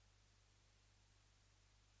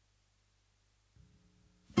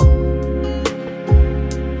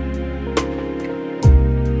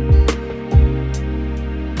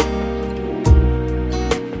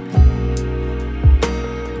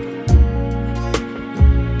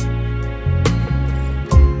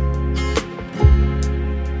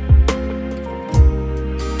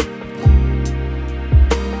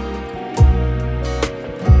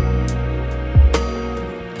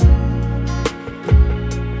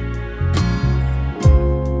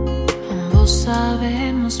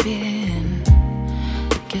sabemos bien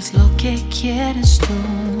qué es lo que quieres tú.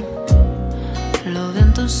 Lo veo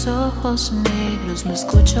en tus ojos negros, lo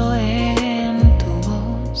escucho en tu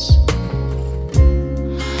voz.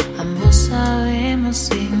 Ambos sabemos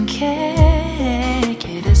bien que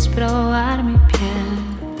quieres probar mi piel,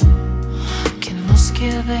 que nos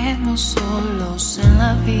quedemos solos en la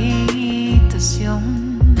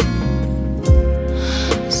habitación.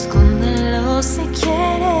 Escóndelo si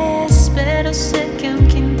quieres, pero sé que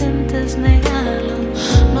aunque intentes negarlo,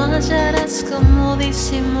 no hallarás cómo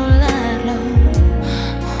disimularlo.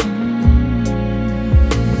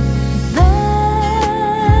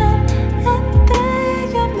 Ven,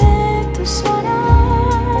 entrégame tus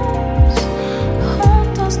horas,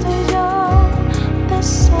 juntos tú y yo, de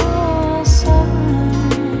sol a sol.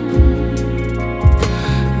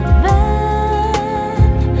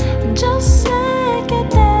 Ven, yo sé que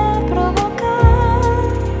te provoca,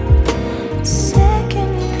 sé que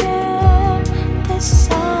mi piel te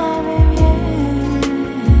sabe bien.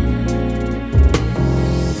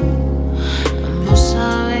 Ambos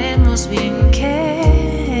sabemos bien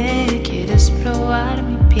que quieres probar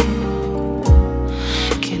mi piel,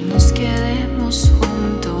 que nos quedemos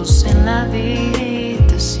juntos en la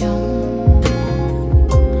habitación.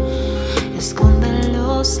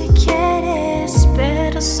 Escóndelo si quieres,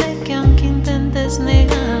 pero sé que aunque intentes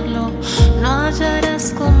negarlo, no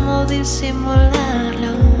hallarás cómo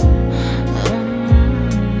disimularlo.